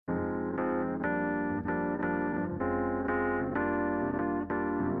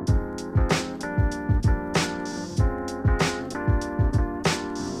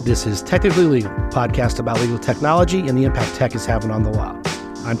This is Technically Legal, a podcast about legal technology and the impact tech is having on the law.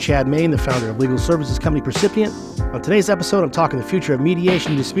 I'm Chad Main, the founder of legal services company Percipient. On today's episode, I'm talking the future of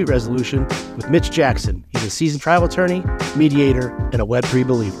mediation and dispute resolution with Mitch Jackson. He's a seasoned trial attorney, mediator, and a Web3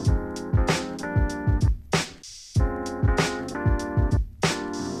 believer.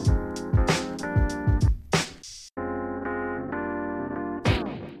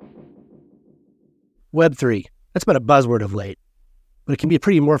 Web3, that's been a buzzword of late, but it can be a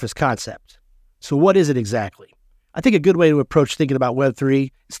pretty amorphous concept. So what is it exactly? I think a good way to approach thinking about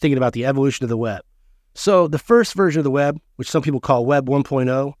Web3 is thinking about the evolution of the web. So the first version of the web, which some people call Web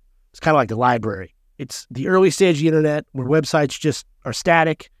 1.0, is kind of like the library. It's the early stage of the internet where websites just are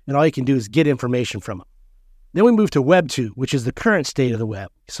static and all you can do is get information from them. Then we move to Web 2, which is the current state of the web.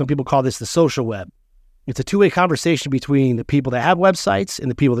 Some people call this the social web. It's a two-way conversation between the people that have websites and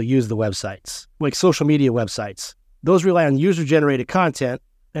the people that use the websites, like social media websites. Those rely on user-generated content,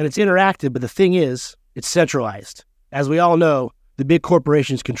 and it's interactive, but the thing is, it's centralized. As we all know, the big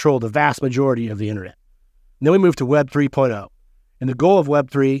corporations control the vast majority of the internet. And then we move to Web 3.0, and the goal of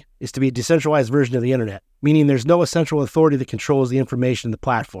Web 3 is to be a decentralized version of the internet, meaning there's no central authority that controls the information in the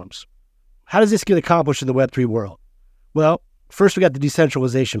platforms. How does this get accomplished in the Web 3 world? Well, first we got the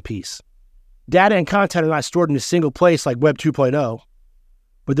decentralization piece. Data and content are not stored in a single place like Web 2.0,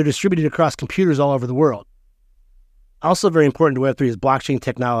 but they're distributed across computers all over the world. Also very important to Web3 is blockchain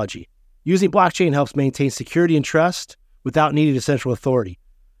technology. Using blockchain helps maintain security and trust without needing a central authority.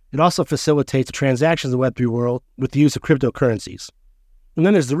 It also facilitates transactions in the Web3 world with the use of cryptocurrencies. And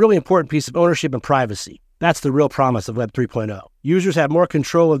then there's the really important piece of ownership and privacy. That's the real promise of Web 3.0. Users have more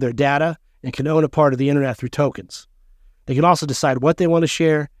control of their data and can own a part of the internet through tokens. They can also decide what they want to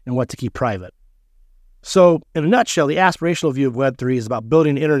share and what to keep private. So, in a nutshell, the aspirational view of Web3 is about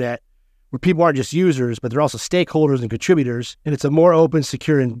building an internet where people aren't just users, but they're also stakeholders and contributors, and it's a more open,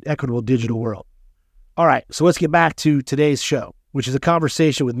 secure, and equitable digital world. All right, so let's get back to today's show, which is a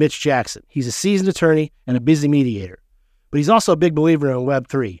conversation with Mitch Jackson. He's a seasoned attorney and a busy mediator, but he's also a big believer in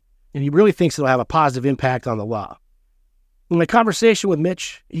Web3, and he really thinks it'll have a positive impact on the law. In my conversation with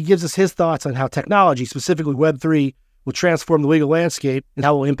Mitch, he gives us his thoughts on how technology, specifically Web3, will transform the legal landscape and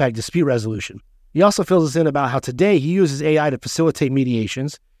how it will impact dispute resolution. He also fills us in about how today he uses AI to facilitate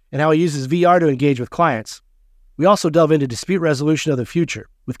mediations and how he uses VR to engage with clients. We also delve into dispute resolution of the future,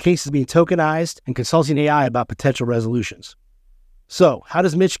 with cases being tokenized and consulting AI about potential resolutions. So, how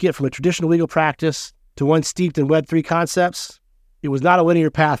does Mitch get from a traditional legal practice to one steeped in Web3 concepts? It was not a linear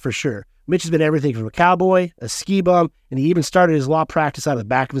path for sure. Mitch has been everything from a cowboy, a ski bum, and he even started his law practice out of the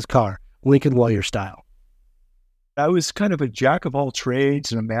back of his car, Lincoln Lawyer style. I was kind of a jack of all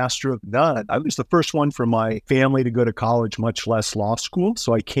trades and a master of none. I was the first one from my family to go to college, much less law school.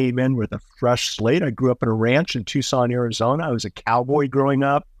 So I came in with a fresh slate. I grew up in a ranch in Tucson, Arizona. I was a cowboy growing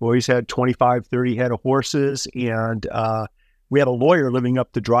up. Always had 25, 30 head of horses. And we had a lawyer living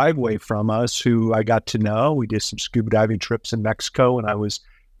up the driveway from us who I got to know. We did some scuba diving trips in Mexico when I was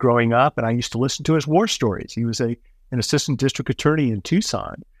growing up. And I used to listen to his war stories. He was an assistant district attorney in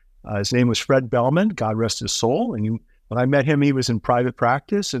Tucson. His name was Fred Bellman, God rest his soul. And when I met him, he was in private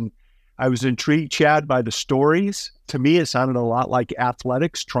practice. And I was intrigued, Chad, by the stories. To me, it sounded a lot like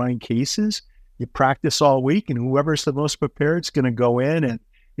athletics, trying cases. You practice all week, and whoever's the most prepared is going to go in, and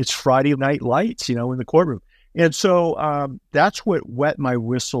it's Friday night lights, in the courtroom. And so that's what wet my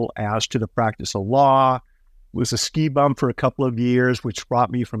whistle as to the practice of law. Was a ski bum for a couple of years, which brought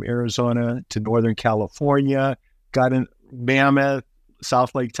me from Arizona to Northern California. Got in Mammoth,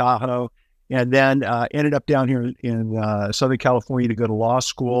 South Lake Tahoe, and then ended up down here in Southern California to go to law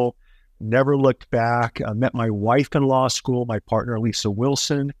school. Never looked back. Met my wife in law school, my partner, Lisa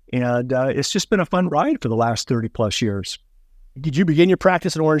Wilson, and it's just been a fun ride for the last 30 plus years. Did you begin your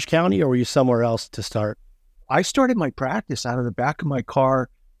practice in Orange County, or were you somewhere else to start? I started my practice out of the back of my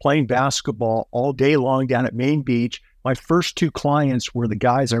car playing basketball all day long down at Main Beach. My first two clients were the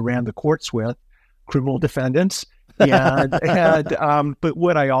guys I ran the courts with, criminal defendants. But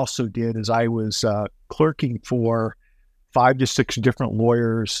what I also did is I was clerking for 5 to 6 different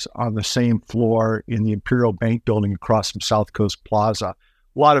lawyers on the same floor in the Imperial Bank building across from South Coast Plaza.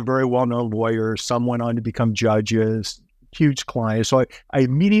 A lot of very well-known lawyers. Some went on to become judges, huge clients. So I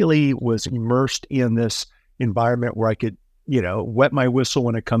immediately was immersed in this environment where I could, wet my whistle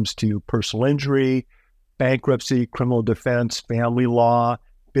when it comes to personal injury, bankruptcy, criminal defense, family law,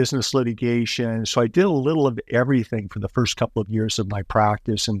 business litigation. So I did a little of everything for the first couple of years of my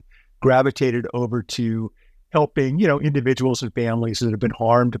practice and gravitated over to helping, individuals and families that have been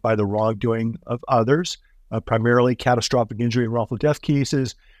harmed by the wrongdoing of others, primarily catastrophic injury and wrongful death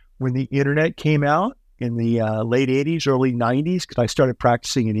cases. When the internet came out in the late 80s, early 90s, because I started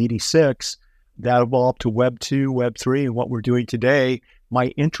practicing in 86. That evolved to Web 2, Web 3, and what we're doing today. My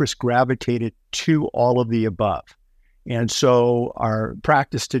interest gravitated to all of the above. And so our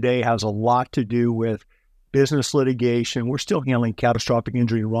practice today has a lot to do with business litigation. We're still handling catastrophic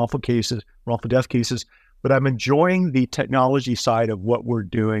injury and wrongful death cases, but I'm enjoying the technology side of what we're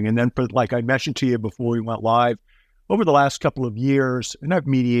doing. And then, like I mentioned to you before we went live, over the last couple of years, and I've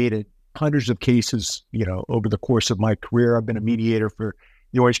mediated hundreds of cases, over the course of my career. I've been a mediator for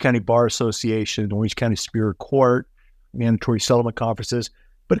the Orange County Bar Association, Orange County Superior Court, mandatory settlement conferences.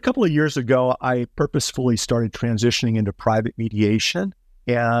 But a couple of years ago, I purposefully started transitioning into private mediation,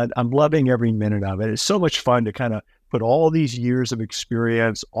 and I'm loving every minute of it. It's so much fun to kind of put all these years of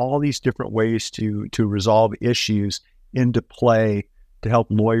experience, all these different ways to resolve issues into play to help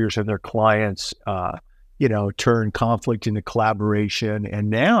lawyers and their clients, turn conflict into collaboration. And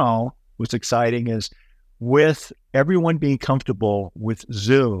now what's exciting is with everyone being comfortable with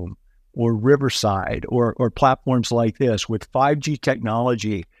Zoom or Riverside or platforms like this, with 5G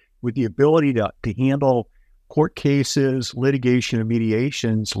technology, with the ability to handle court cases, litigation, and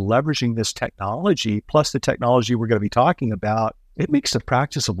mediations, leveraging this technology, plus the technology we're going to be talking about, it makes the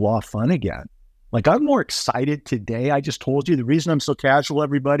practice of law fun again. Like, I'm more excited today. I just told you the reason I'm so casual,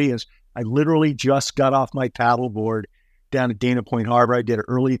 everybody, is I literally just got off my paddleboard down at Dana Point Harbor. I did an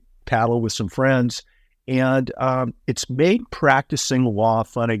early paddle with some friends, and it's made practicing law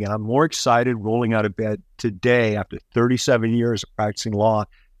fun again. I'm more excited rolling out of bed today after 37 years of practicing law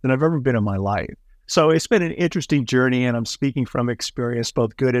than I've ever been in my life. So it's been an interesting journey, and I'm speaking from experience,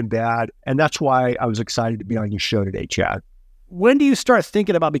 both good and bad. And that's why I was excited to be on your show today, Chad. When do you start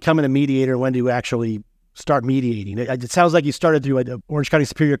thinking about becoming a mediator? When do you actually start mediating? It sounds like you started through Orange County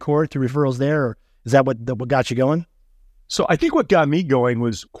Superior Court, through referrals there, or is that what got you going? So I think what got me going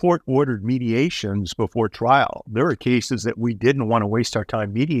was court-ordered mediations before trial. There are cases that we didn't want to waste our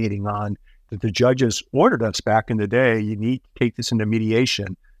time mediating on, that the judges ordered us back in the day, you need to take this into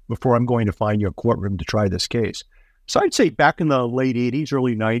mediation before I'm going to find you a courtroom to try this case. So I'd say back in the late 80s,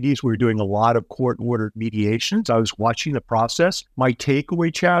 early 90s, we were doing a lot of court-ordered mediations. I was watching the process. My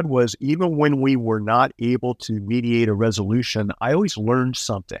takeaway, Chad, was even when we were not able to mediate a resolution, I always learned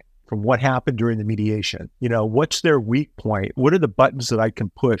something from what happened during the mediation. What's their weak point? What are the buttons that I can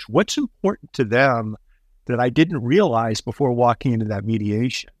push? What's important to them that I didn't realize before walking into that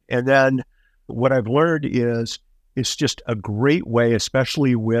mediation? And then what I've learned is it's just a great way,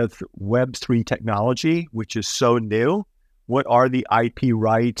 especially with Web3 technology, which is so new. What are the IP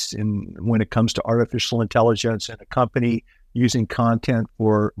rights when it comes to artificial intelligence and a company using content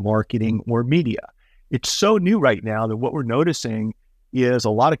for marketing or media? It's so new right now that what we're noticing is a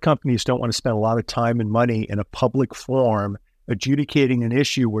lot of companies don't want to spend a lot of time and money in a public forum adjudicating an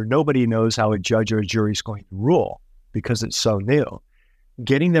issue where nobody knows how a judge or a jury is going to rule because it's so new.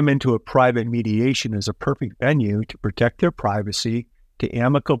 Getting them into a private mediation is a perfect venue to protect their privacy, to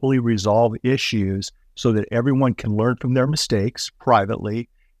amicably resolve issues so that everyone can learn from their mistakes privately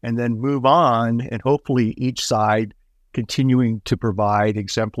and then move on, and hopefully each side continuing to provide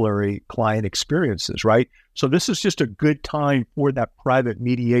exemplary client experiences, right? So this is just a good time for that private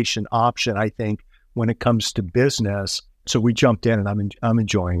mediation option, I think, when it comes to business. So we jumped in, and I'm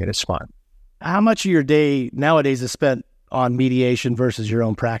enjoying it. It's fun. How much of your day nowadays is spent on mediation versus your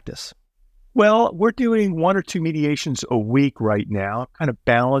own practice? Well, we're doing 1 or 2 mediations a week right now, kind of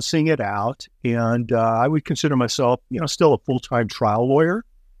balancing it out. And I would consider myself, still a full-time trial lawyer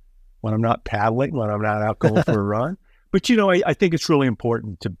when I'm not paddling, when I'm not out going for a run. But, I think it's really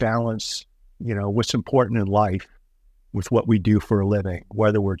important to balance, what's important in life with what we do for a living,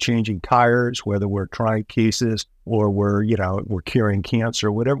 whether we're changing tires, whether we're trying cases, or we're curing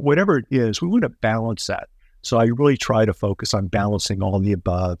cancer, whatever it is, we want to balance that. So I really try to focus on balancing all of the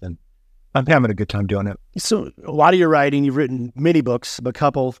above, and I'm having a good time doing it. So a lot of your writing, you've written many books, a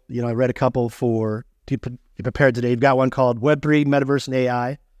couple, I read a couple to prepare today. You've got one called Web3, Metaverse, and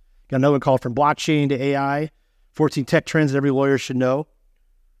AI. Got another one called From Blockchain to AI, 14 Tech Trends that Every Lawyer Should Know.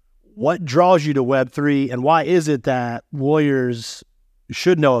 What draws you to Web3, and why is it that lawyers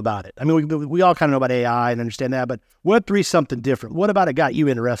should know about it? I mean, we all kind of know about AI and understand that, but Web3 is something different. What about it got you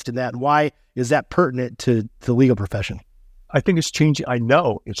interested in that, and why is that pertinent to the legal profession? I think it's changing. I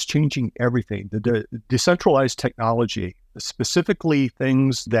know it's changing everything. The decentralized technology, specifically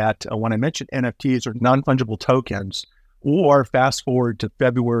things that, when I mentioned NFTs or non-fungible tokens, or fast forward to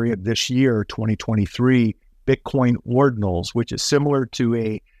February of this year, 2023, Bitcoin ordinals, which is similar to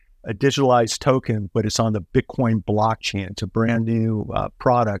a digitalized token, but it's on the Bitcoin blockchain. It's a brand new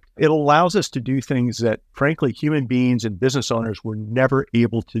product. It allows us to do things that, frankly, human beings and business owners were never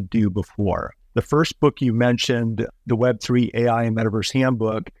able to do before. The first book you mentioned, the Web3 AI and Metaverse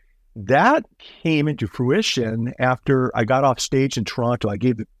Handbook, that came into fruition after I got off stage in Toronto. I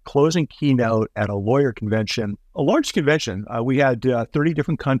gave the closing keynote at a lawyer convention, a large convention. We had 30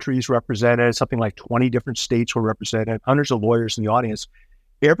 different countries represented, something like 20 different states were represented, hundreds of lawyers in the audience.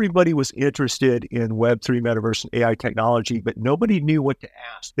 Everybody was interested in Web3, Metaverse, and AI technology, but nobody knew what to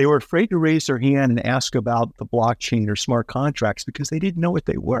ask. They were afraid to raise their hand and ask about the blockchain or smart contracts because they didn't know what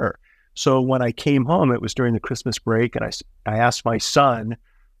they were. So when I came home, it was during the Christmas break, and I asked my son,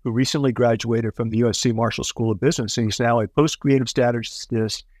 who recently graduated from the USC Marshall School of Business, and he's now a post-creative strategist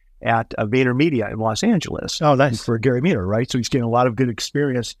at VaynerMedia in Los Angeles. Oh, nice. For Gary Meter, right? So he's getting a lot of good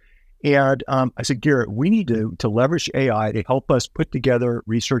experience. And I said, Garrett, we need to leverage AI to help us put together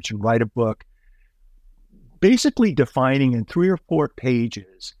research and write a book, basically defining in 3 or 4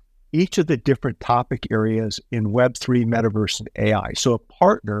 pages each of the different topic areas in Web3, Metaverse, and AI. So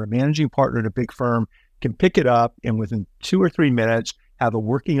a managing partner at a big firm can pick it up and within 2 or 3 minutes have a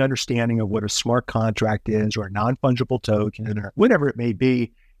working understanding of what a smart contract is or a non-fungible token or whatever it may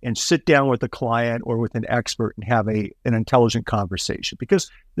be, and sit down with a client or with an expert and have an intelligent conversation.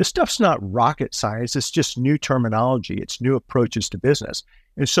 Because this stuff's not rocket science. It's just new terminology. It's new approaches to business.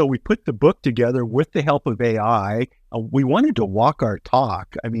 And so we put the book together with the help of AI. We wanted to walk our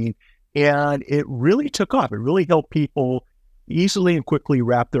talk. And it really took off. It really helped people easily and quickly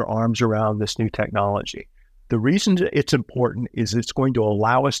wrap their arms around this new technology. The reason it's important is it's going to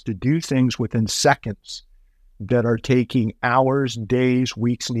allow us to do things within seconds that are taking hours, days,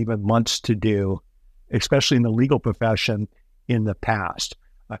 weeks, and even months to do, especially in the legal profession in the past.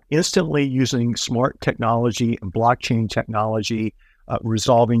 Instantly using smart technology and blockchain technology,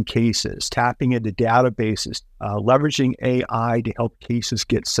 resolving cases, tapping into databases, leveraging AI to help cases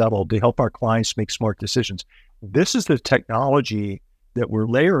get settled, to help our clients make smart decisions. This is the technology that we're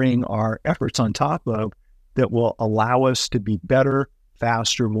layering our efforts on top of that will allow us to be better,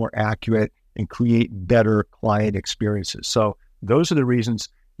 faster, more accurate, and create better client experiences. So those are the reasons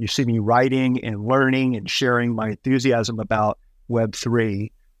you see me writing and learning and sharing my enthusiasm about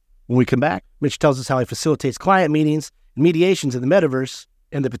Web3. When we come back, Mitch tells us how he facilitates client meetings and mediations in the metaverse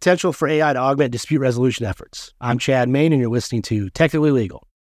and the potential for AI to augment dispute resolution efforts. I'm Chad Main, and you're listening to Technically Legal.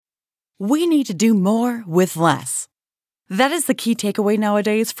 We need to do more with less. That is the key takeaway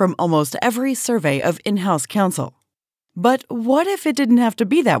nowadays from almost every survey of in-house counsel. But what if it didn't have to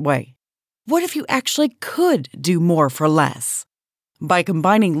be that way? What if you actually could do more for less? By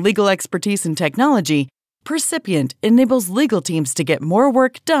combining legal expertise and technology, Percipient enables legal teams to get more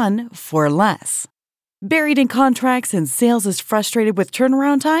work done for less. Buried in contracts and sales is frustrated with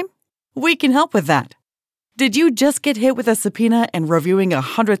turnaround time? We can help with that. Did you just get hit with a subpoena and reviewing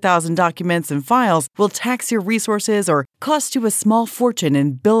 100,000 documents and files will tax your resources or cost you a small fortune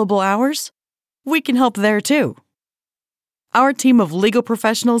in billable hours? We can help there too. Our team of legal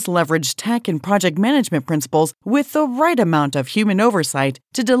professionals leverage tech and project management principles with the right amount of human oversight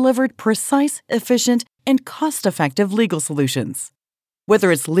to deliver precise, efficient, and cost-effective legal solutions.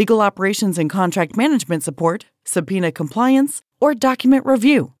 Whether it's legal operations and contract management support, subpoena compliance, or document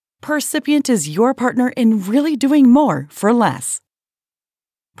review, Percipient is your partner in really doing more for less.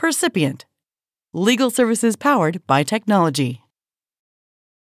 Percipient. Legal services powered by technology.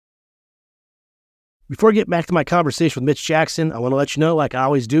 Before I get back to my conversation with Mitch Jackson, I want to let you know, like I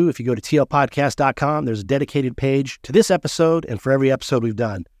always do, if you go to tlpodcast.com, there's a dedicated page to this episode and for every episode we've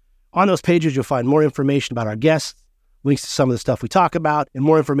done. On those pages, you'll find more information about our guests, links to some of the stuff we talk about, and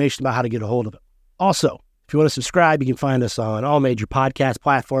more information about how to get a hold of them. Also, if you want to subscribe, you can find us on all major podcast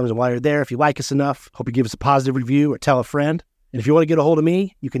platforms. And while you're there, if you like us enough, hope you give us a positive review or tell a friend. And if you want to get a hold of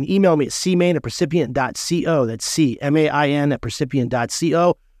me, you can email me at cmain@percipient.co. That's CMAIN at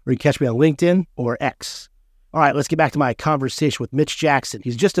percipient.co. Or you can catch me on LinkedIn or X. All right, let's get back to my conversation with Mitch Jackson.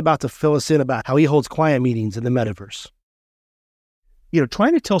 He's just about to fill us in about how he holds client meetings in the metaverse.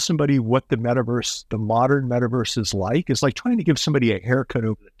 Trying to tell somebody what the metaverse, the modern metaverse is like trying to give somebody a haircut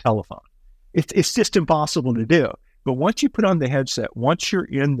over the telephone. It's just impossible to do. But once you put on the headset, once you're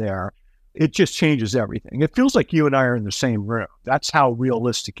in there, it just changes everything. It feels like you and I are in the same room. That's how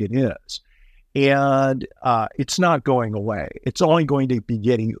realistic it is. And it's not going away. It's only going to be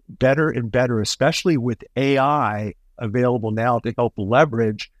getting better and better, especially with AI available now to help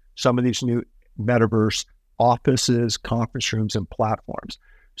leverage some of these new metaverse offices, conference rooms, and platforms.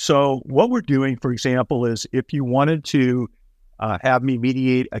 So what we're doing, for example, is if you wanted to have me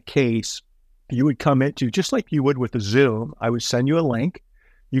mediate a case, you would come into, just like you would with a Zoom, I would send you a link.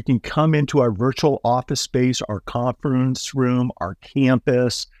 You can come into our virtual office space, our conference room, our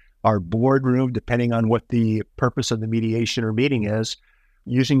campus, our boardroom, depending on what the purpose of the mediation or meeting is.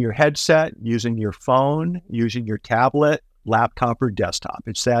 using your headset, using your phone, using your tablet, laptop, or desktop.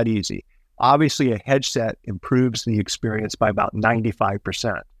 It's that easy. Obviously, a headset improves the experience by about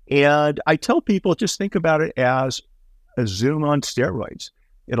 95%. And I tell people, just think about it as a Zoom on steroids.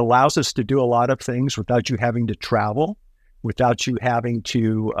 It allows us to do a lot of things without you having to travel, without you having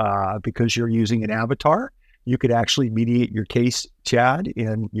to, because you're using an avatar, you could actually mediate your case, Chad,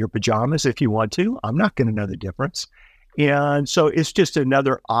 in your pajamas if you want to. I'm not going to know the difference. And so it's just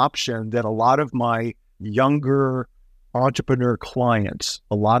another option that a lot of my younger entrepreneur clients,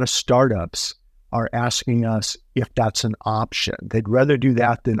 a lot of startups are asking us if that's an option. They'd rather do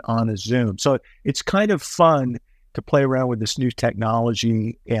that than on a Zoom. So it's kind of fun to play around with this new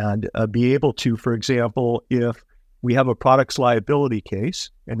technology and be able to, for example, if we have a products liability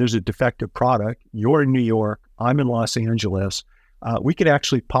case and there's a defective product, you're in New York, I'm in Los Angeles, we could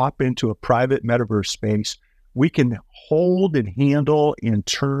actually pop into a private metaverse space. We can hold and handle and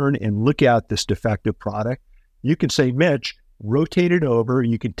turn and look at this defective product. You can say, Mitch, rotate it over.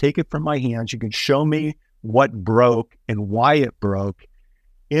 You can take it from my hands. You can show me what broke and why it broke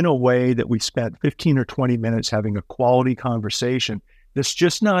in a way that we spent 15 or 20 minutes having a quality conversation. That's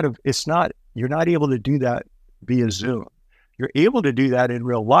just you're not able to do that via Zoom. You're able to do that in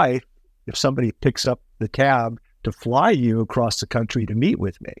real life if somebody picks up the tab to fly you across the country to meet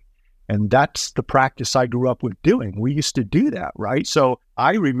with me. And that's the practice I grew up with doing. We used to do that, right? So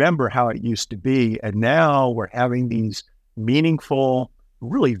I remember how it used to be. And now we're having these meaningful,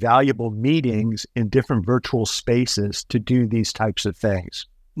 really valuable meetings in different virtual spaces to do these types of things.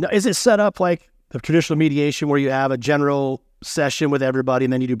 Now, is it set up like the traditional mediation where you have a general session with everybody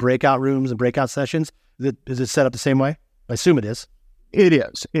and then you do breakout rooms and breakout sessions? Is it set up the same way? I assume it is. It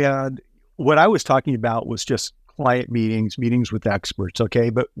is. And what I was talking about was just client meetings with experts, okay?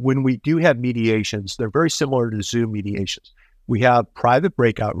 But when we do have mediations, they're very similar to Zoom mediations. We have private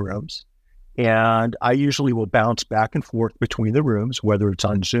breakout rooms, and I usually will bounce back and forth between the rooms, whether it's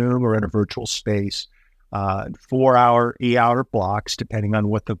on Zoom or in a virtual space, 4-hour, 8-hour blocks, depending on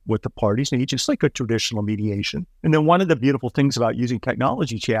what the parties need, just like a traditional mediation. And then one of the beautiful things about using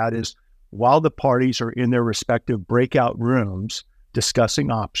technology, Chad, is while the parties are in their respective breakout rooms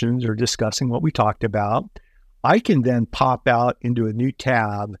discussing options or discussing what we talked about, I can then pop out into a new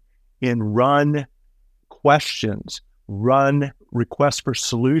tab and run questions, run requests for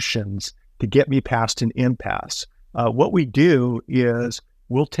solutions to get me past an impasse. What we do is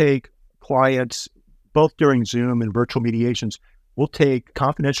we'll take clients, both during Zoom and virtual mediations, we'll take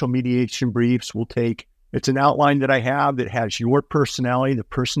confidential mediation briefs. It's an outline that I have that has your personality, the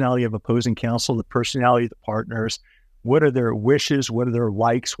personality of opposing counsel, the personality of the partners. What are their wishes? What are their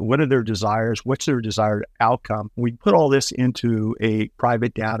likes? What are their desires? What's their desired outcome? We put all this into a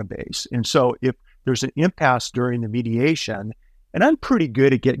private database. And so if there's an impasse during the mediation, and I'm pretty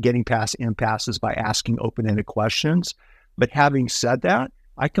good at getting past impasses by asking open-ended questions, but having said that,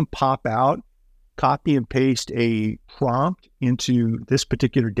 I can pop out, copy and paste a prompt into this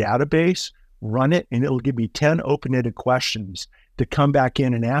particular database, run it, and it'll give me 10 open-ended questions to come back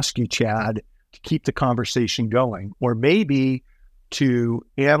in and ask you, Chad, to keep the conversation going, or maybe to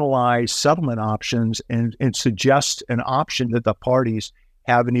analyze settlement options and suggest an option that the parties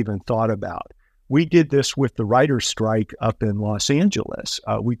haven't even thought about. We did this with the writer's strike up in Los Angeles.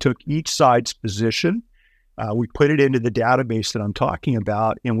 We took each side's position, we put it into the database that I'm talking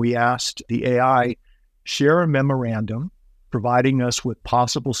about, and we asked the AI, share a memorandum providing us with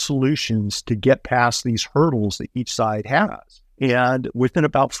possible solutions to get past these hurdles that each side has. And within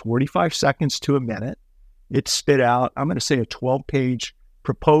about 45 seconds to a minute, it spit out, I'm going to say, a 12-page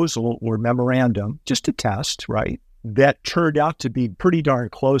proposal or memorandum, just a test, right? That turned out to be pretty darn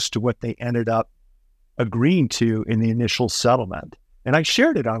close to what they ended up agreeing to in the initial settlement. And I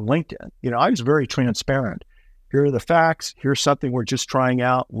shared it on LinkedIn. I was very transparent. Here are the facts. Here's something we're just trying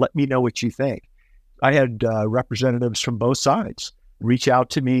out. Let me know what you think. I had representatives from both sides reach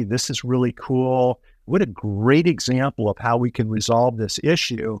out to me. This is really cool. What a great example of how we can resolve this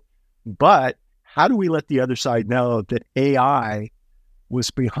issue. But how do we let the other side know that AI was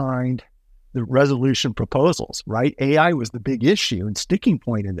behind the resolution proposals, right? AI was the big issue and sticking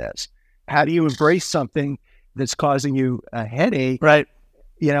point in this. How do you embrace something that's causing you a headache? Right.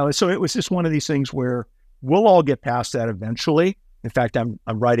 So it was just one of these things where we'll all get past that eventually. In fact, I'm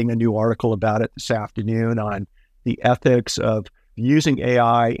writing a new article about it this afternoon on the ethics of using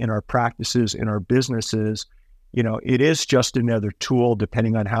AI in our practices, in our businesses. It is just another tool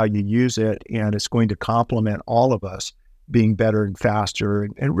depending on how you use it, and it's going to complement all of us being better and faster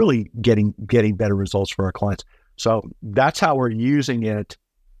and really getting better results for our clients. So that's how we're using it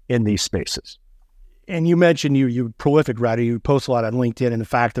in these spaces. And you mentioned you're a prolific writer. You post a lot on LinkedIn. And in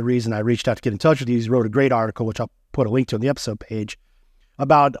fact, the reason I reached out to get in touch with you is you wrote a great article, which I'll put a link to on the episode page,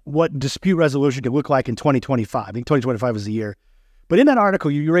 about what dispute resolution could look like in 2025. I think 2025 is the year. But in that article,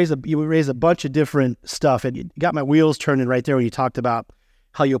 you raise a bunch of different stuff, and you got my wheels turning right there when you talked about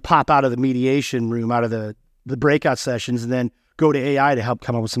how you'll pop out of the mediation room, out of the breakout sessions, and then go to AI to help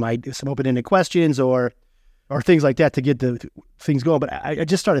come up with some open-ended questions or things like that to get the things going. But I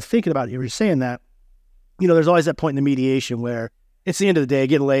just started thinking about it. You were saying that, there's always that point in the mediation where it's the end of the day,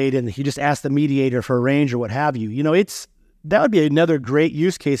 getting late, and you just ask the mediator for a range or what have you. That would be another great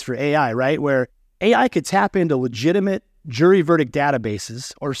use case for AI, right? Where AI could tap into legitimate jury verdict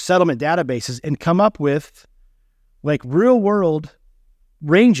databases or settlement databases and come up with like real world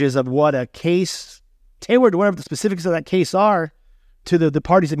ranges of what a case, tailored to whatever the specifics of that case are, to the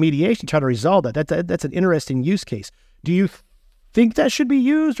parties at mediation, try to resolve that. That's an interesting use case. Do you think that should be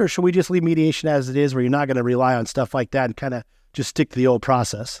used, or should we just leave mediation as it is, where you're not going to rely on stuff like that and kind of just stick to the old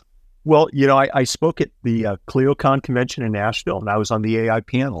process? Well, I spoke at the CleoCon convention in Nashville, and I was on the AI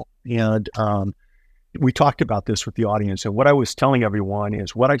panel, and we talked about this with the audience. And what I was telling everyone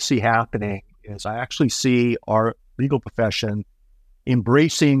is what I see happening is I actually see our legal profession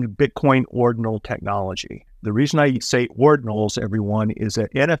embracing Bitcoin ordinal technology. The reason I say ordinals, everyone, is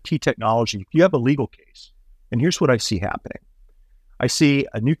that NFT technology, if you have a legal case, and here's what I see happening. I see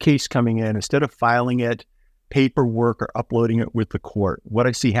a new case coming in, instead of filing it paperwork or uploading it with the court, what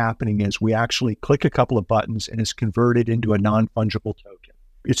I see happening is we actually click a couple of buttons and it's converted into a non-fungible token.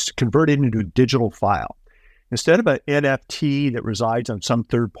 It's converted into a digital file. Instead of an NFT that resides on some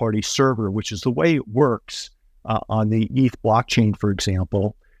third-party server, which is the way it works on the ETH blockchain, for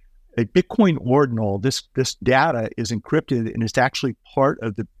example, a Bitcoin ordinal, this data is encrypted and it's actually part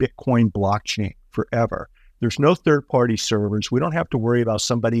of the Bitcoin blockchain forever. There's no third-party servers. We don't have to worry about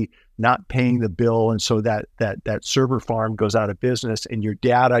somebody not paying the bill, and so that server farm goes out of business, and your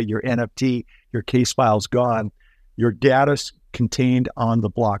data, your NFT, your case file's gone. Your data's contained on the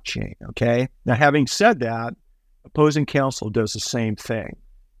blockchain, okay? Now, having said that, opposing counsel does the same thing.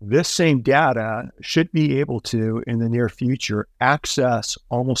 This same data should be able to, in the near future, access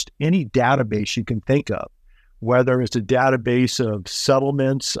almost any database you can think of, whether it's a database of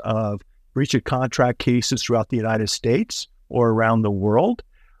settlements of breach of contract cases throughout the United States or around the world,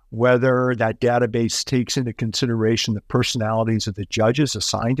 whether that database takes into consideration the personalities of the judges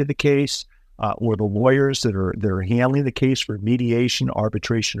assigned to the case or the lawyers that are handling the case for mediation,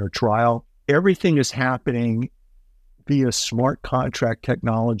 arbitration, or trial. Everything is happening via smart contract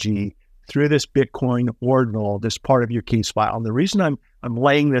technology through this Bitcoin ordinal, this part of your case file. And the reason I'm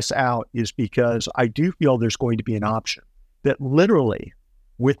laying this out is because I do feel there's going to be an option that literally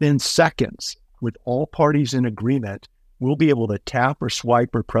within seconds, with all parties in agreement, we'll be able to tap or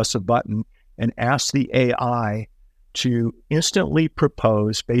swipe or press a button and ask the AI to instantly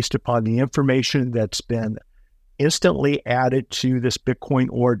propose, based upon the information that's been instantly added to this Bitcoin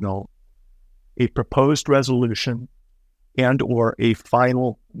ordinal, a proposed resolution and or a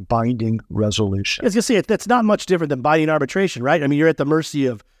final binding resolution. I was going to say, that's not much different than binding arbitration, right? I mean, you're at the mercy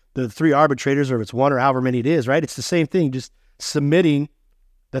of the three arbitrators, or if it's one or however many it is, right? It's the same thing, just submitting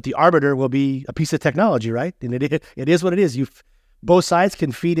that the arbiter will be a piece of technology, right? And it is what it is. Both sides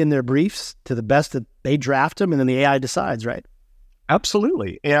can feed in their briefs to the best that they draft them, and then the AI decides, right?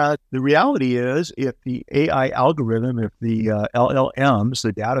 Absolutely. And the reality is, if the AI algorithm, if the LLMs,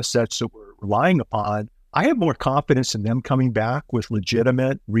 the data sets that we're relying upon, I have more confidence in them coming back with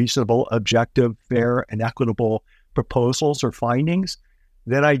legitimate, reasonable, objective, fair, and equitable proposals or findings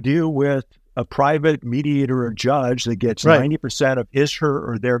than I do with a private mediator or judge that gets 90% of his, her,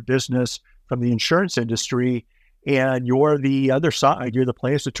 or their business from the insurance industry, and you're the other side, you're the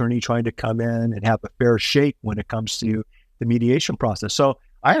plaintiff's attorney trying to come in and have a fair shake when it comes to the mediation process. So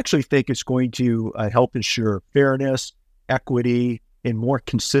I actually think it's going to help ensure fairness, equity, and more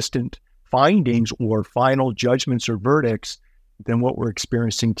consistent findings or final judgments or verdicts than what we're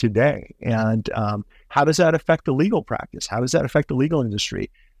experiencing today. And how does that affect the legal practice? How does that affect the legal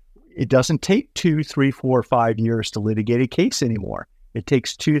industry? It doesn't take 2, 3, 4, 5 years to litigate a case anymore. It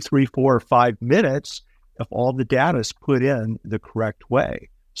takes 2, 3, 4, or 5 minutes if all the data is put in the correct way.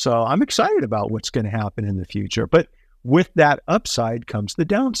 So I'm excited about what's going to happen in the future. But with that upside comes the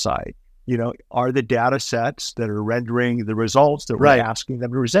downside. Are the data sets that are rendering the results that we're asking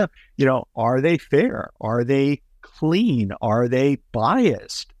them to present, are they fair? Are they clean? Are they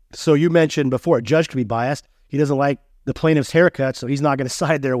biased? So you mentioned before, a judge can be biased. He doesn't like the plaintiff's haircut, so he's not going to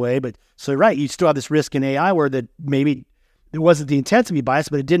side their way. But so you still have this risk in AI where that maybe it wasn't the intent to be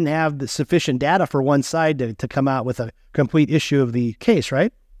biased, but it didn't have the sufficient data for one side to come out with a complete issue of the case,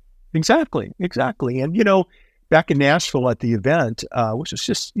 right? Exactly. And, back in Nashville at the event, which was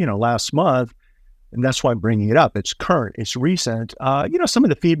just, last month, and that's why I'm bringing it up. It's current, it's recent. Some of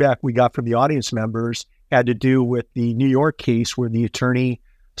the feedback we got from the audience members had to do with the New York case where the attorney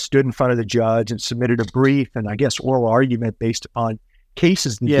stood in front of the judge and submitted a brief and I guess oral argument based upon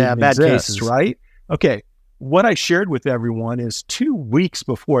cases that didn't bad exist, cases, right? Okay. What I shared with everyone is 2 weeks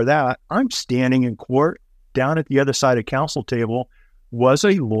before that, I'm standing in court down at the other side of counsel table was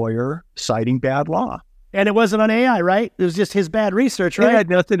a lawyer citing bad law. And it wasn't on AI, right? It was just his bad research, right? It had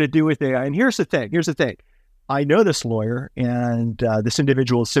nothing to do with AI. And here's the thing. I know this lawyer and this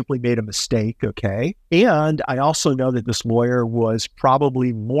individual simply made a mistake, okay? And I also know that this lawyer was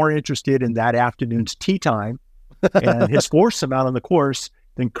probably more interested in that afternoon's tea time and his forced amount on the course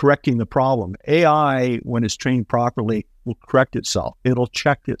than correcting the problem. AI, when it's trained properly, will correct itself. It'll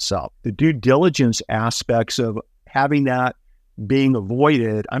check itself. The due diligence aspects of having that being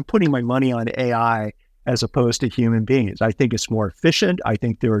avoided, I'm putting my money on AI as opposed to human beings. I think it's more efficient. I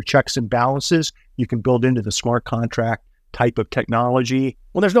think there are checks and balances you can build into the smart contract type of technology.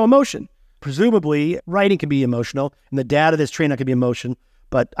 Well, there's no emotion. Presumably, writing can be emotional, and the data that's trained on can be emotion.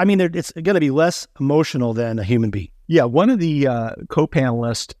 But I mean, it's going to be less emotional than a human being. Yeah, one of the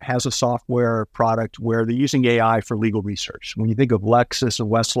co-panelists has a software product where they're using AI for legal research. When you think of Lexis and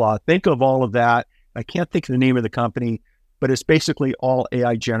Westlaw, think of all of that. I can't think of the name of the company, but it's basically all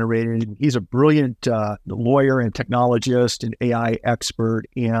AI generated. He's a brilliant lawyer and technologist and AI expert.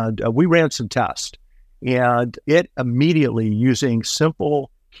 And we ran some tests and it immediately, using simple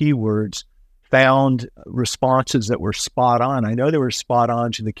keywords, found responses that were spot on. I know they were spot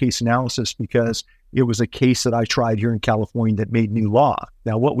on to the case analysis because it was a case that I tried here in California that made new law.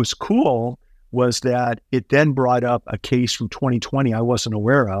 Now, what was cool was that it then brought up a case from 2020 I wasn't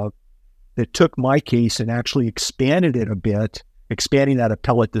aware of that took my case and actually expanded it a bit, expanding that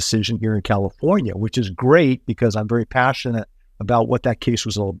appellate decision here in California, which is great because I'm very passionate about what that case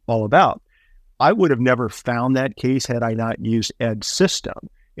was all about. I would have never found that case had I not used Ed's system.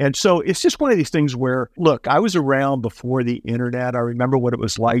 And so it's just one of these things where, look, I was around before the internet. I remember what it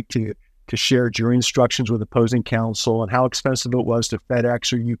was like to share jury instructions with opposing counsel and how expensive it was to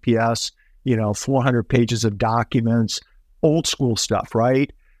FedEx or UPS, 400 pages of documents, old school stuff,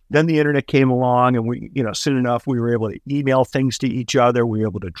 right? Then the internet came along and we, soon enough, we were able to email things to each other. We were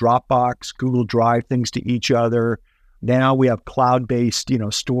able to Dropbox, Google Drive things to each other. Now we have cloud-based,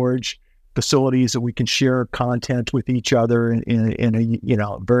 storage facilities that we can share content with each other in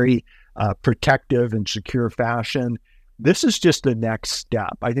a very protective and secure fashion. This is just the next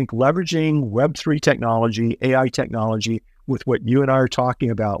step. I think leveraging Web3 technology, AI technology, with what you and I are talking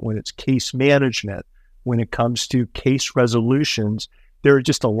about when it's case management, when it comes to case resolutions, there are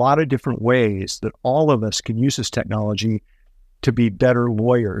just a lot of different ways that all of us can use this technology to be better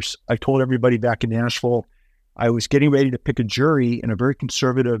lawyers. I told everybody back in Nashville, I was getting ready to pick a jury in a very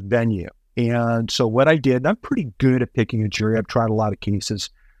conservative venue. And so what I did, and I'm pretty good at picking a jury. I've tried a lot of cases.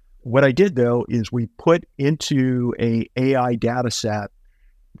 What I did, though, is we put into a AI data set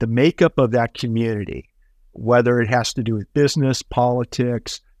the makeup of that community, whether it has to do with business,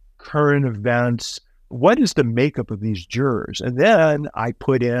 politics, current events. What is the makeup of these jurors? And then I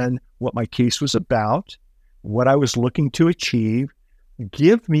put in what my case was about, what I was looking to achieve.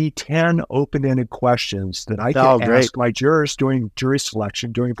 Give me 10 open-ended questions that I can ask my jurors during jury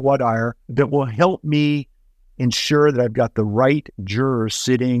selection, during voir dire, that will help me ensure that I've got the right jurors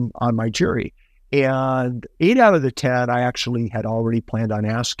sitting on my jury. And 8 out of the 10, I actually had already planned on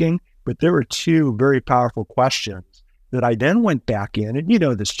asking, but there were 2 very powerful questions that I then went back in. And you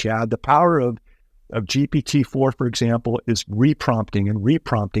know this, Chad, the power of GPT-4, for example, is reprompting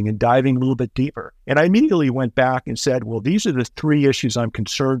and diving a little bit deeper. And I immediately went back and said, well, these are the 3 issues I'm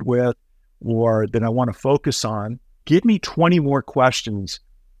concerned with or that I want to focus on. Give me 20 more questions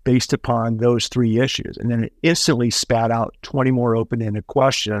based upon those 3 issues. And then it instantly spat out 20 more open-ended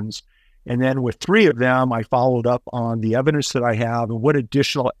questions. And then with 3 of them, I followed up on the evidence that I have and what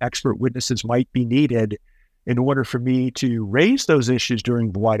additional expert witnesses might be needed in order for me to raise those issues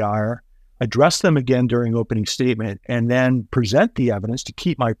during voir dire, address them again during opening statement, and then present the evidence to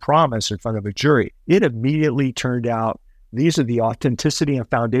keep my promise in front of a jury. It immediately turned out these are the authenticity and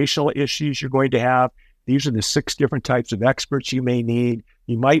foundational issues you're going to have. These are the 6 different types of experts you may need.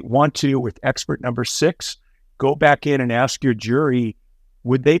 You might want to, with expert number 6, go back in and ask your jury,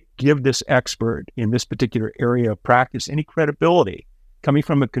 would they give this expert in this particular area of practice any credibility? Coming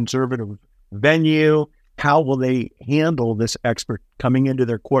from a conservative venue, how will they handle this expert coming into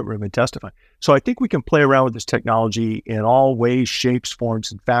their courtroom and testifying? So I think we can play around with this technology in all ways, shapes,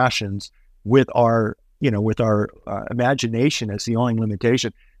 forms, and fashions with our imagination as the only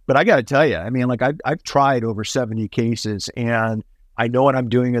limitation. But I got to tell you, I mean, like I've tried over 70 cases, and I know what I'm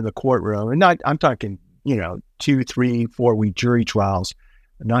doing in the courtroom. And I'm talking, 2, 3, 4 week jury trials,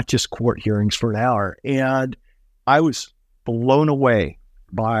 not just court hearings for an hour. And I was blown away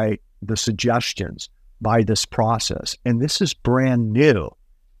by the suggestions, by this process. And this is brand new.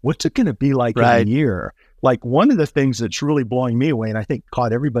 What's it going to be like in a year? Like, one of the things that's really blowing me away, and I think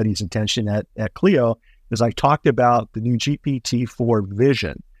caught everybody's attention at Clio, is I talked about the new GPT-4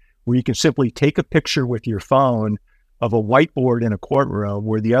 vision, where you can simply take a picture with your phone of a whiteboard in a courtroom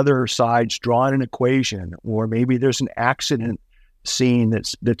where the other side's drawn an equation, or maybe there's an accident scene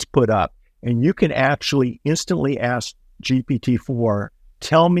that's put up, and you can actually instantly ask GPT-4,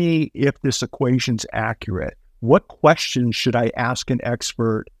 tell me if this equation's accurate. What questions should I ask an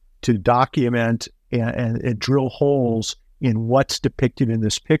expert to document and drill holes in what's depicted in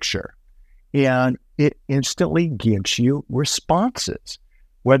this picture? And it instantly gives you responses,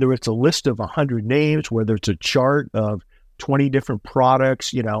 whether it's a list of 100 names, whether it's a chart of 20 different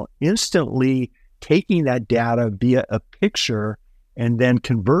products, instantly taking that data via a picture and then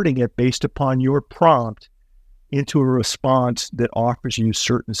converting it based upon your prompt into a response that offers you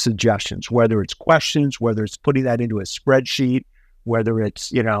certain suggestions, whether it's questions, whether it's putting that into a spreadsheet, whether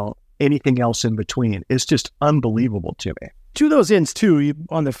it's, anything else in between. It's just unbelievable to me. To those ends too,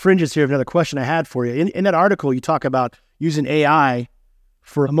 on the fringes here of another question I had for you. In that article, you talk about using AI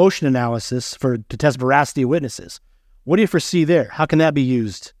for emotion analysis to test veracity of witnesses. What do you foresee there? How can that be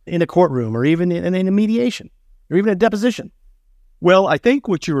used in a courtroom, or even in a mediation, or even a deposition? Well, I think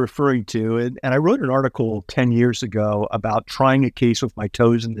what you're referring to, and I wrote an article 10 years ago about trying a case with my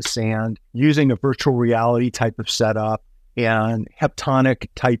toes in the sand, using a virtual reality type of setup and haptonic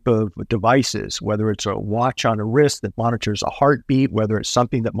type of devices, whether it's a watch on a wrist that monitors a heartbeat, whether it's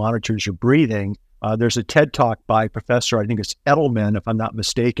something that monitors your breathing. There's a TED Talk by Professor, I think it's Edelman, if I'm not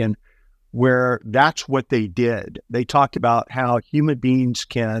mistaken, where that's what they did. They talked about how human beings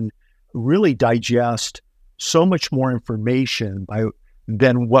can really digest so much more information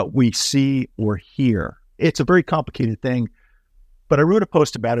than what we see or hear. It's a very complicated thing, but I wrote a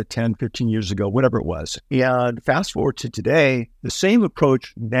post about it 10, 15 years ago, whatever it was. And fast forward to today, the same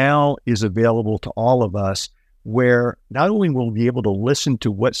approach now is available to all of us, where not only will we be able to listen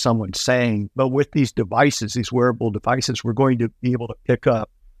to what someone's saying, but with these devices, these wearable devices, we're going to be able to pick up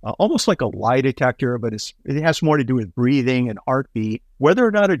almost like a lie detector, but it has more to do with breathing and heartbeat, whether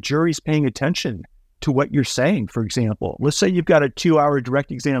or not a jury's paying attention to what you're saying. For example, let's say you've got a 2-hour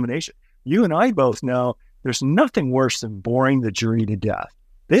direct examination. You and I both know there's nothing worse than boring the jury to death.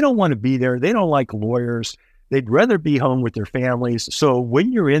 They don't want to be there. They don't like lawyers. They'd rather be home with their families. So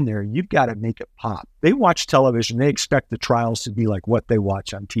when you're in there, you've got to make it pop. They watch television. They expect the trials to be like what they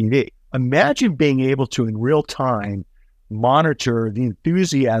watch on TV. Imagine being able to, in real time, monitor the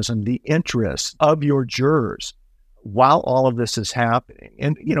enthusiasm, the interest of your jurors while all of this is happening.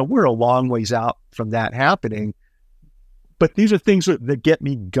 And, we're a long ways out from that happening, but these are things that get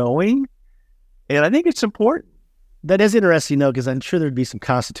me going. And I think it's important. That is interesting, though, because I'm sure there'd be some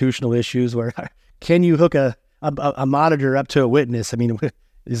constitutional issues where can you hook a monitor up to a witness? I mean,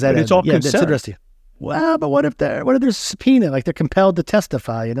 is that it's all consent. That's interesting. Well, but what if there's a subpoena, like they're compelled to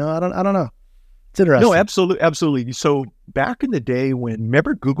testify? I don't know. It's interesting. No, absolutely. So back in the day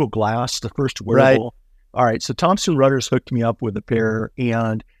remember Google Glass, the first wearable? Right. All right. So Thomson Reuters hooked me up with a pair,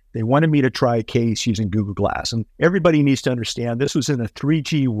 and they wanted me to try a case using Google Glass. And everybody needs to understand this was in a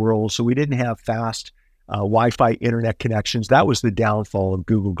 3G world, so we didn't have fast Wi-Fi internet connections. That was the downfall of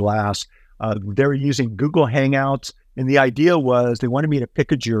Google Glass. They were using Google Hangouts, and the idea was they wanted me to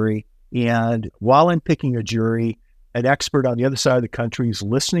pick a jury. And while I'm picking a jury, an expert on the other side of the country is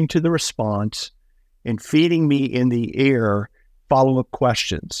listening to the response and feeding me in the air follow-up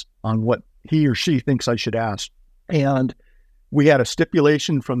questions on what he or she thinks I should ask. And we had a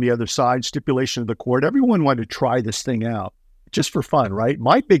stipulation from the other side, stipulation of the court. Everyone wanted to try this thing out just for fun, right?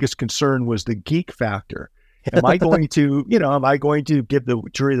 My biggest concern was the geek factor. Am I going to give the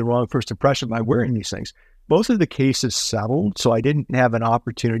jury the wrong first impression by wearing these things? Both of the cases settled, so I didn't have an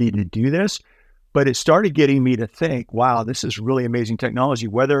opportunity to do this, but it started getting me to think, wow, this is really amazing technology.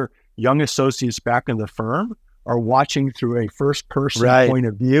 Whether young associates back in the firm are watching through a first-person point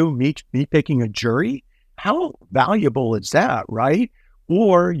of view, me picking a jury, how valuable is that, right?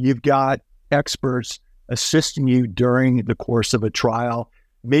 Or you've got experts assisting you during the course of a trial,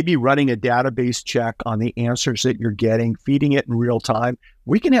 maybe running a database check on the answers that you're getting, feeding it in real time.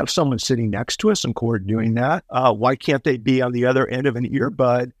 We can have someone sitting next to us in court doing that. Why can't they be on the other end of an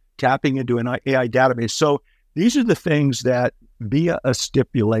earbud tapping into an AI database? So these are the things that via a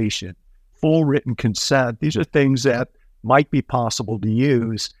stipulation, full written consent, these are things that might be possible to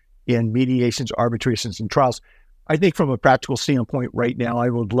use in mediations, arbitrations, and trials. I think from a practical standpoint right now, I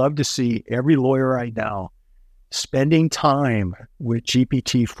would love to see every lawyer I know spending time with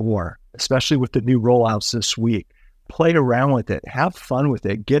GPT-4, especially with the new rollouts this week. Play around with it, have fun with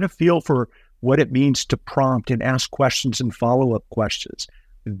it, get a feel for what it means to prompt and ask questions and follow-up questions.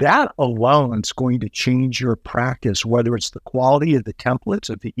 That alone is going to change your practice, whether it's the quality of the templates,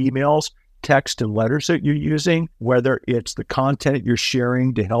 of the emails, text, and letters that you're using, whether it's the content you're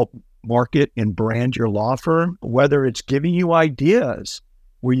sharing to help market and brand your law firm, whether it's giving you ideas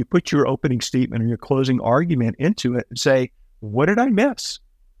where you put your opening statement or your closing argument into it and say, what did I miss?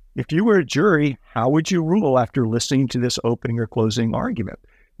 If you were a jury, how would you rule after listening to this opening or closing argument?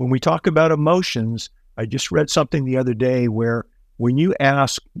 When we talk about emotions, I just read something the other day where when you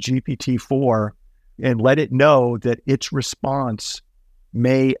ask GPT-4 and let it know that its response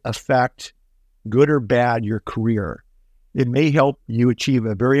may affect, good or bad, your career, it may help you achieve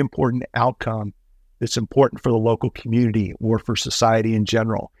a very important outcome that's important for the local community or for society in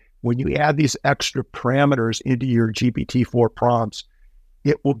general. When you add these extra parameters into your GPT-4 prompts,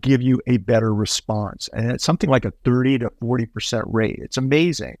 it will give you a better response. And it's something like a 30 to 40% rate. It's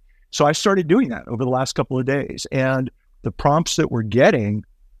amazing. So I started doing that over the last couple of days. And the prompts that we're getting,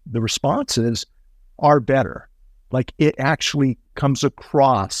 the responses are better. Like it actually comes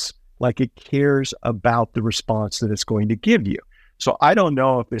across like it cares about the response that it's going to give you. So I don't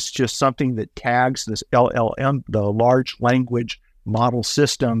know if it's just something that tags this LLM, the large language model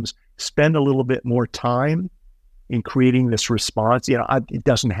systems, spend a little bit more time in creating this response. It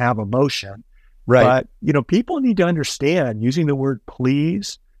doesn't have emotion, Right. But, people need to understand using the word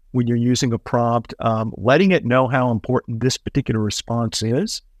please when you're using a prompt, letting it know how important this particular response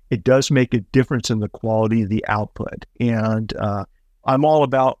is. It does make a difference in the quality of the output. And I'm all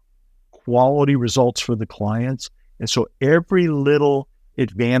about quality results for the clients. And so every little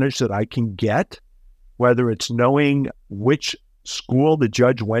advantage that I can get, whether it's knowing which school the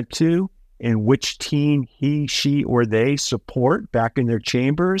judge went to and which team he, she, or they support back in their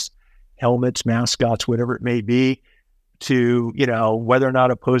chambers, helmets, mascots, whatever it may be, to, whether or not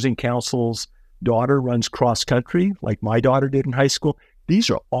opposing counsel's daughter runs cross country like my daughter did in high school.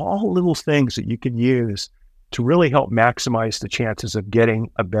 These are all little things that you can use to really help maximize the chances of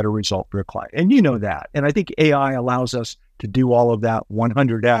getting a better result for your client. And you know that. And I think AI allows us to do all of that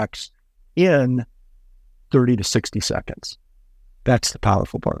 100x in 30 to 60 seconds. That's the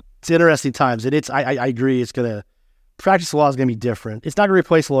powerful part. It's interesting times. And I agree. Practice law is going to be different. It's not going to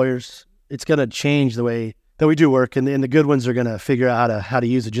replace lawyers. It's going to change the way that we do work. And the good ones are going to figure out how to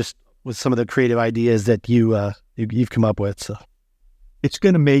use it just with some of the creative ideas that you've come up with. So it's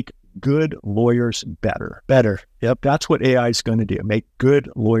going to make good lawyers better. Yep. That's what AI is going to do. Make good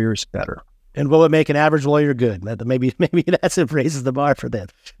lawyers better. And what would make an average lawyer good? Maybe that's what raises the bar for them.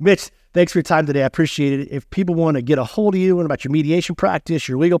 Mitch, thanks for your time today. I appreciate it. If people want to get a hold of you and about your mediation practice,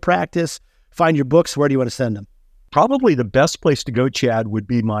 your legal practice, find your books, where do you want to send them? Probably the best place to go, Chad, would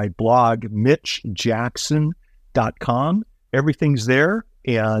be my blog, mitchjackson.com. Everything's there,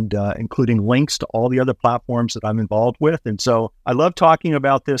 and including links to all the other platforms that I'm involved with. And so I love talking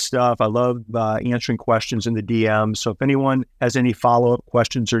about this stuff. I love answering questions in the DM. So if anyone has any follow-up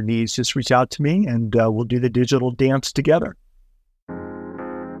questions or needs, just reach out to me and we'll do the digital dance together.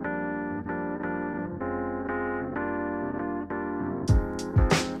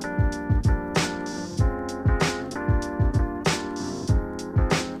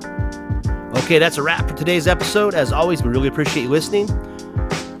 Okay, that's a wrap for today's episode. As always, we really appreciate you listening.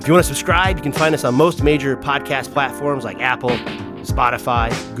 If you want to subscribe, you can find us on most major podcast platforms like Apple, Spotify,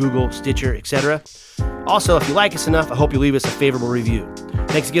 Google, Stitcher, etc. Also, if you like us enough, I hope you leave us a favorable review.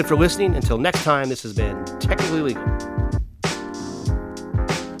 Thanks again for listening. Until next time, this has been Technically Legal.